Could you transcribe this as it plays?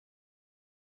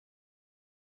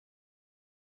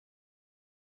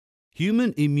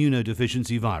Human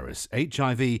immunodeficiency virus,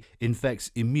 HIV, infects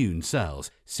immune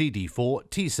cells, CD4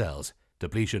 T cells.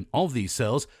 Depletion of these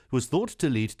cells was thought to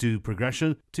lead to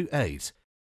progression to AIDS.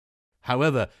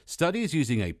 However, studies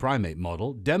using a primate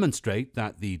model demonstrate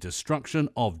that the destruction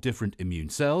of different immune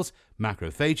cells,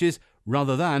 macrophages,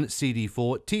 rather than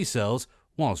CD4 T cells,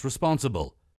 was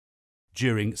responsible.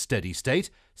 During steady state,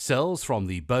 cells from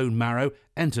the bone marrow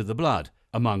enter the blood.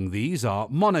 Among these are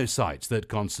monocytes that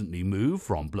constantly move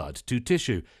from blood to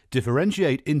tissue,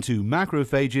 differentiate into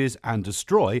macrophages, and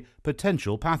destroy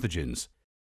potential pathogens.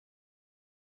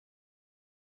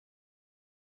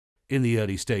 In the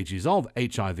early stages of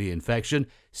HIV infection,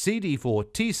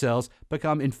 CD4 T cells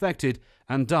become infected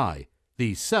and die.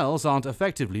 These cells aren't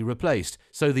effectively replaced,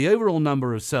 so the overall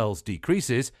number of cells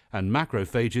decreases and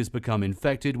macrophages become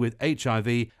infected with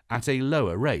HIV at a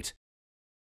lower rate.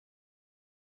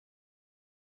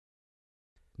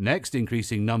 Next,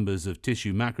 increasing numbers of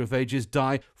tissue macrophages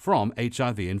die from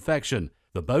HIV infection.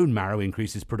 The bone marrow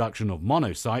increases production of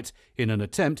monocytes in an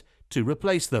attempt to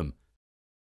replace them.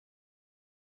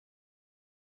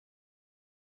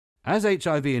 As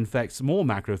HIV infects more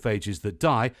macrophages that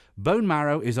die, bone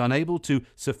marrow is unable to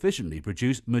sufficiently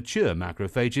produce mature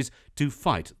macrophages to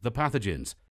fight the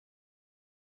pathogens.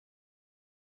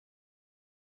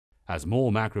 As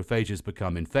more macrophages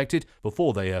become infected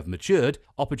before they have matured,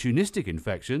 opportunistic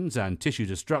infections and tissue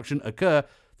destruction occur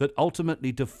that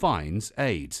ultimately defines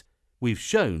AIDS. We've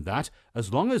shown that,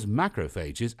 as long as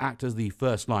macrophages act as the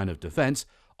first line of defense,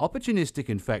 opportunistic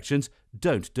infections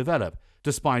don't develop,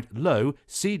 despite low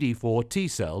CD4 T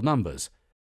cell numbers.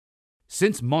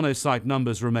 Since monocyte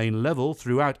numbers remain level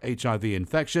throughout HIV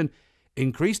infection,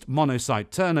 increased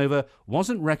monocyte turnover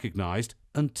wasn't recognized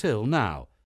until now.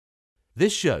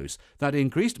 This shows that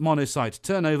increased monocyte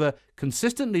turnover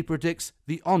consistently predicts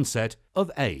the onset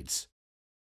of AIDS.